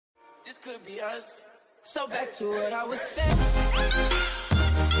This could be us. So back to what I was saying.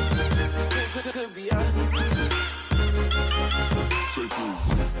 Could be us.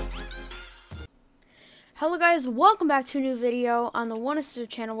 Hello guys, welcome back to a new video on the One Sister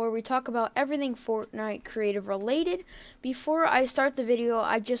channel where we talk about everything Fortnite creative related. Before I start the video,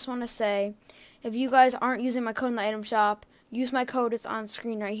 I just want to say, if you guys aren't using my code in the item shop, use my code. It's on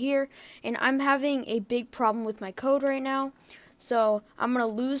screen right here. And I'm having a big problem with my code right now. So I'm going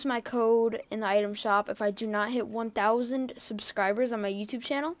to lose my code in the item shop if I do not hit 1,000 subscribers on my YouTube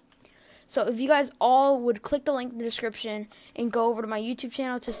channel. So if you guys all would click the link in the description and go over to my YouTube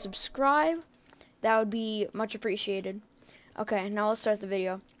channel to subscribe, that would be much appreciated. Okay, now let's start the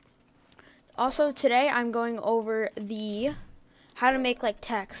video. Also, today I'm going over how to make like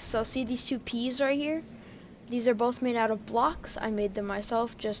text. So see these two P's right here? These are both made out of blocks. I made them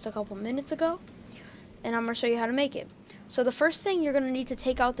myself just a couple minutes ago. And I'm going to show you how to make it. So the first thing, you're going to need to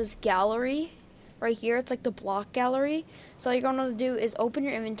take out this gallery right here. It's like the block gallery. So all you're going to do is open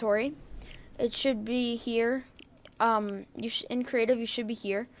your inventory. It should be here. In creative, you should be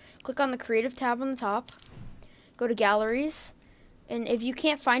here. Click on the creative tab on the top. Go to galleries. And if you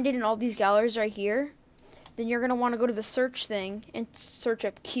can't find it in all these galleries right here, then you're going to want to go to the search thing and search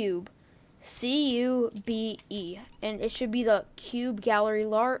up cube. C-U-B-E. And it should be the cube gallery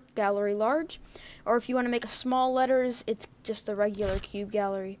large. Or if you want to make a small letters, it's just the regular cube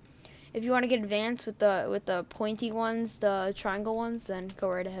gallery. If you want to get advanced with the pointy ones, the triangle ones, then go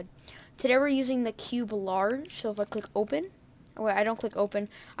right ahead. Today we're using the cube large. So if I click open, wait, I don't click open.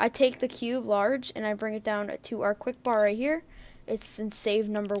 I take the cube large and I bring it down to our quick bar right here. It's in save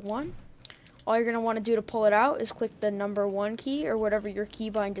number 1. All you're going to want to do to pull it out is click the number 1 key or whatever your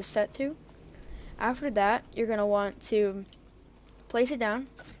keybind is set to. After that, you're going to want to place it down.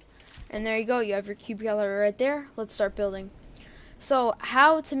 And there you go. You have your cube gallery right there. Let's start building. So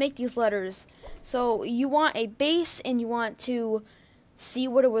how to make these letters. So you want a base and you want to see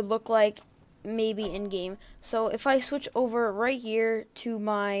what it would look like maybe in game. So if I switch over right here to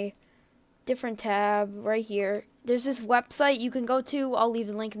my different tab right here, there's this website you can go to. I'll leave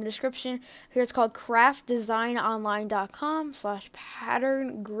the link in the description. Here it's called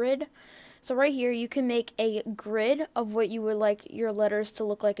craftdesignonline.com/pattern grid. So right here you can make a grid of what you would like your letters to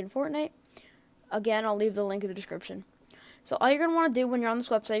look like in Fortnite. Again, I'll leave the link in the description. So all you're going to want to do when you're on this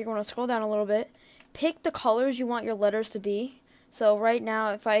website, you're going to scroll down a little bit, pick the colors you want your letters to be. So right now,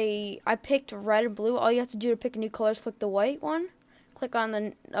 if I picked red and blue, all you have to do to pick a new color is click the white one, click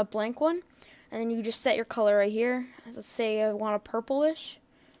on a blank one, and then you just set your color right here. Let's say I want a purplish.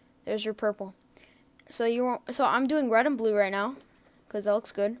 There's your purple. So I'm doing red and blue right now because that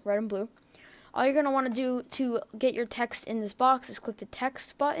looks good, red and blue. All you're going to want to do to get your text in this box is click the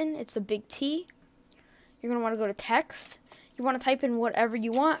text button. It's the big T. You're going to want to go to text. You want to type in whatever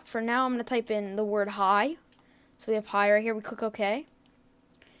you want. For now, I'm going to type in the word hi. So we have hi right here. We click OK.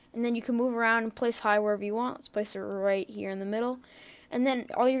 And then you can move around and place hi wherever you want. Let's place it right here in the middle. And then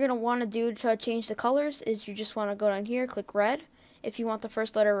all you're going to want to do to change the colors is you just want to go down here, click red, if you want the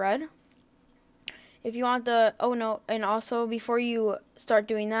first letter red. If you want and also before you start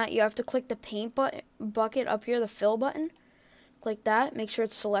doing that, you have to click the paint bucket up here, the fill button. Click that, make sure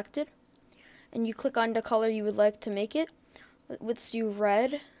it's selected. And you click on the color you would like to make it. Let's do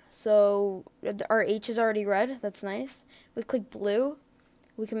red. So our H is already red. That's nice. We click blue.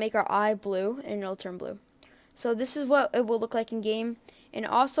 We can make our I blue, and it'll turn blue. So this is what it will look like in game. And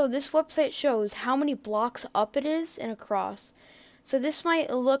also, this website shows how many blocks up it is and across. So this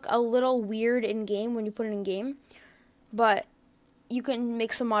might look a little weird in game when you put it in game, but you can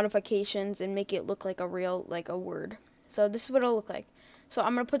make some modifications and make it look like a word. So this is what it'll look like. So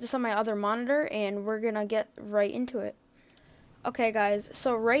I'm going to put this on my other monitor, and we're going to get right into it. Okay, guys,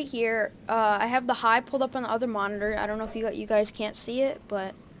 so right here, I have the hi pulled up on the other monitor. I don't know if you guys can't see it,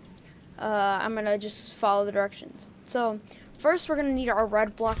 but I'm going to just follow the directions. So first, we're going to need our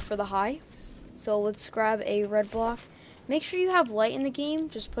red block for the hi. So let's grab a red block. Make sure you have light in the game.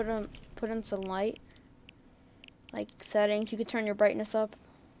 Just put in some light, like settings. You can turn your brightness up.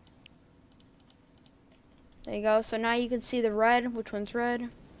 There you go. So now you can see the red. Which one's red?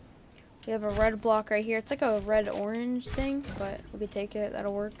 We have a red block right here. It's like a red-orange thing, but we could take it.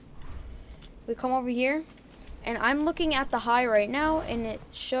 That'll work. We come over here, and I'm looking at the hi right now, and it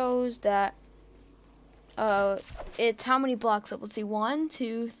shows that it's how many blocks up. Let's see, 1,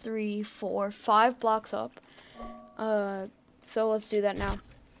 2, 3, 4, 5 blocks up. So let's do that now.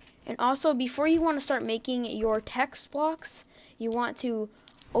 And also, before you want to start making your text blocks, you want to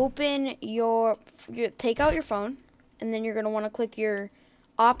open take out your phone, and then you're going to want to click your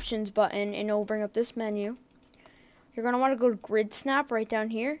options button, and it'll bring up this menu. you're going to want to go to grid snap right down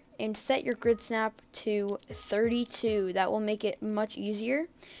here and set your grid snap to 32. That will make it much easier.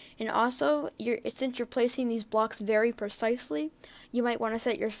 And also, since you're placing these blocks very precisely, you might want to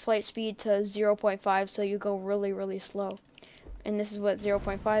set your flight speed to 0.5 so you go really, really slow. And this is what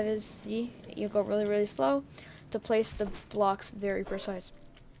 0.5 is. See? You go really, really slow to place the blocks very precise.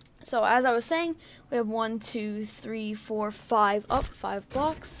 So as I was saying, we have 1, 2, 3, 4, 5 up, 5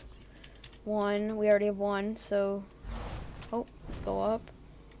 blocks. 1, we already have 1, so let's go up.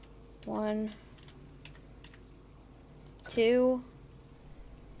 1, 2,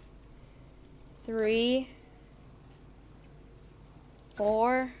 3,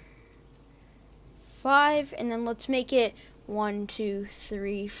 4, 5, and then let's make it 1, 2,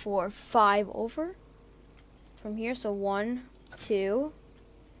 3, 4, 5 over from here. So 1, 2,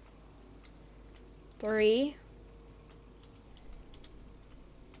 3,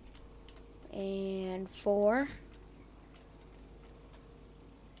 and 4,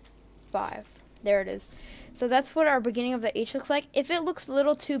 5. There it is. So that's what our beginning of the H looks like. If it looks a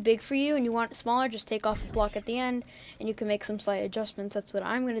little too big for you and you want it smaller, just take off a block at the end and you can make some slight adjustments. That's what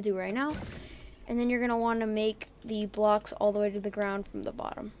I'm going to do right now. And then you're going to want to make the blocks all the way to the ground from the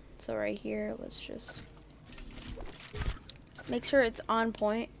bottom. So right here, let's just make sure it's on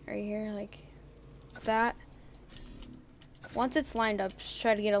point right here, like that. Once it's lined up, just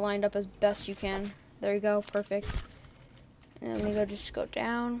try to get it lined up as best you can. There you go, perfect. And then we just go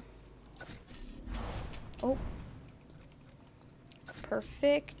down. Oh,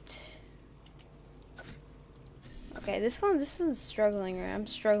 perfect. Okay, this one's struggling. I'm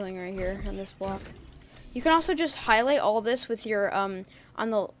struggling right here on this block. You can also just highlight all this with your on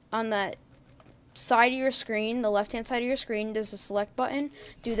the side of your screen, the left-hand side of your screen. There's a select button.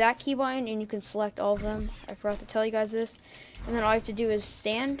 Do that key button, and you can select all of them. I forgot to tell you guys this. And then all you have to do is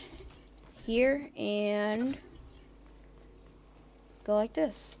stand here and go like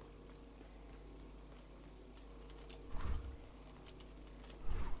this.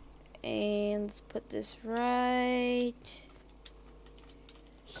 And let's put this right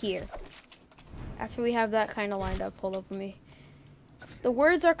here. After we have that kind of lined up, hold up with me. The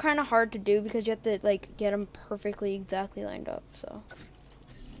words are kind of hard to do because you have to like get them perfectly exactly lined up. So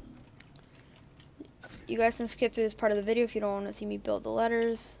you guys can skip through this part of the video if you don't want to see me build the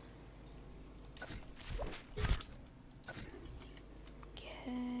letters.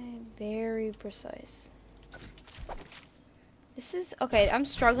 Okay, very precise. This is, okay, I'm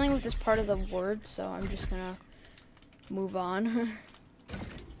struggling with this part of the word, so I'm just gonna move on.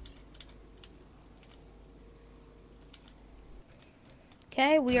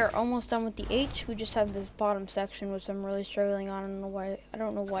 Okay, we are almost done with the H. We just have this bottom section, which I'm really struggling on. I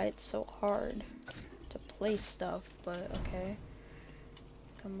don't know why it's so hard to place stuff, but okay.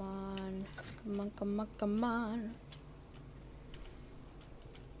 Come on, come on, come on, come on.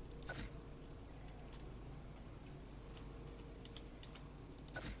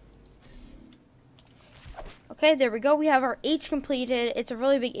 Okay, there we go. We have our H completed. It's a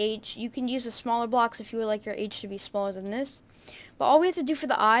really big H. You can use the smaller blocks if you would like your H to be smaller than this. But all we have to do for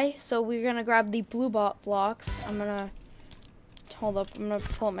the I, so we're going to grab the blue blocks. I'm going to, hold up, I'm going to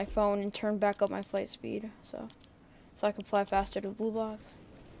pull up my phone and turn back up my flight speed. So I can fly faster to blue blocks.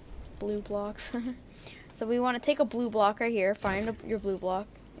 Blue blocks. So we want to take a blue block right here. Find your blue block.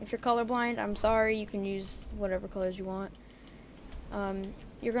 If you're colorblind, I'm sorry. You can use whatever colors you want.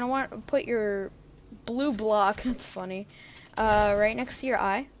 You're going to want to put your blue block, that's funny, right next to your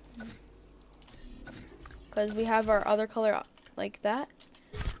eye, because we have our other color like that.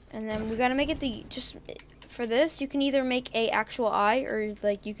 And then we gotta make it just for this, you can either make a actual eye or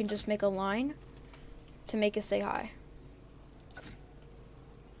like you can just make a line to make it say hi.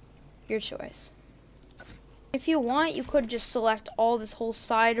 Your choice. If you want, you could just select all this whole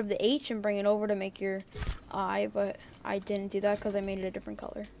side of the H and bring it over to make your eye, but I didn't do that because I made it a different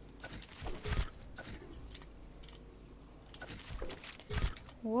color.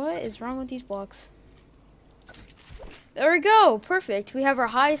 What is wrong with these blocks? There we go. Perfect. We have our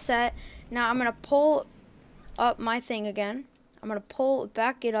high set. Now I'm going to pull up my thing again. I'm going to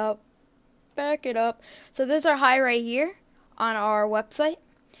back it up. So there's our high right here on our website.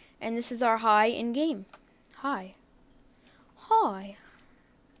 And this is our high in game. Hi.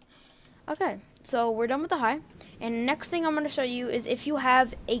 Okay. So we're done with the high. And next thing I'm going to show you is if you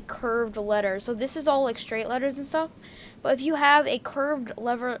have a curved letter. So this is all like straight letters and stuff. But if you have a curved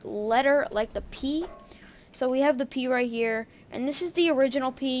letter like the P, so we have the P right here, and this is the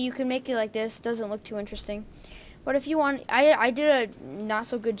original P. You can make it like this. It doesn't look too interesting. But if you want, I did a not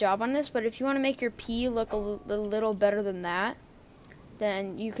so good job on this, but if you want to make your P look a little better than that,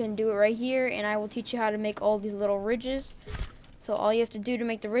 then you can do it right here, and I will teach you how to make all these little ridges. So all you have to do to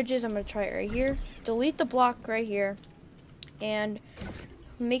make the ridges, I'm going to try it right here. Delete the block right here, and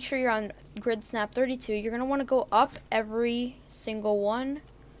make sure you're on grid snap 32. You're going to want to go up every single one,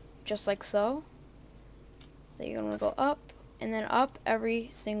 just like so. So you're going to go up, and then up every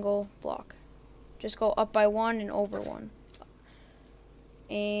single block. Just go up by one and over one.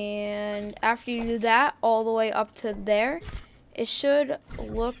 And after you do that, all the way up to there, it should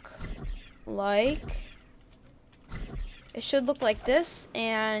look like this,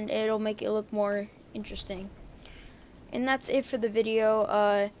 and it'll make it look more interesting. And that's it for the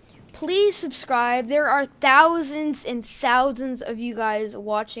video. Please subscribe. There are thousands and thousands of you guys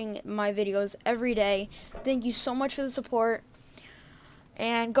watching my videos every day. Thank you so much for the support.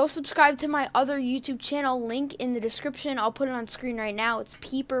 And go subscribe to my other YouTube channel, link in the description. I'll put it on screen right now. It's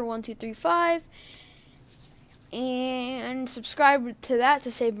Peeper1235. And subscribe to that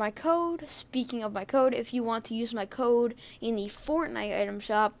to save my code. Speaking of my code, if you want to use my code in the Fortnite item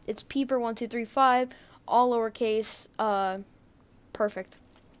shop, it's Peeper1235, all lowercase, perfect.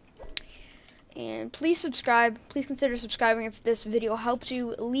 And please subscribe. Please consider subscribing if this video helps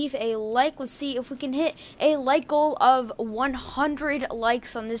you. Leave a like. Let's see if we can hit a like goal of 100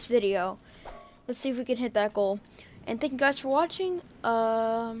 likes on this video. Let's see if we can hit that goal. And thank you guys for watching.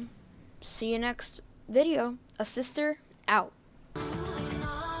 See you next video. A sister out.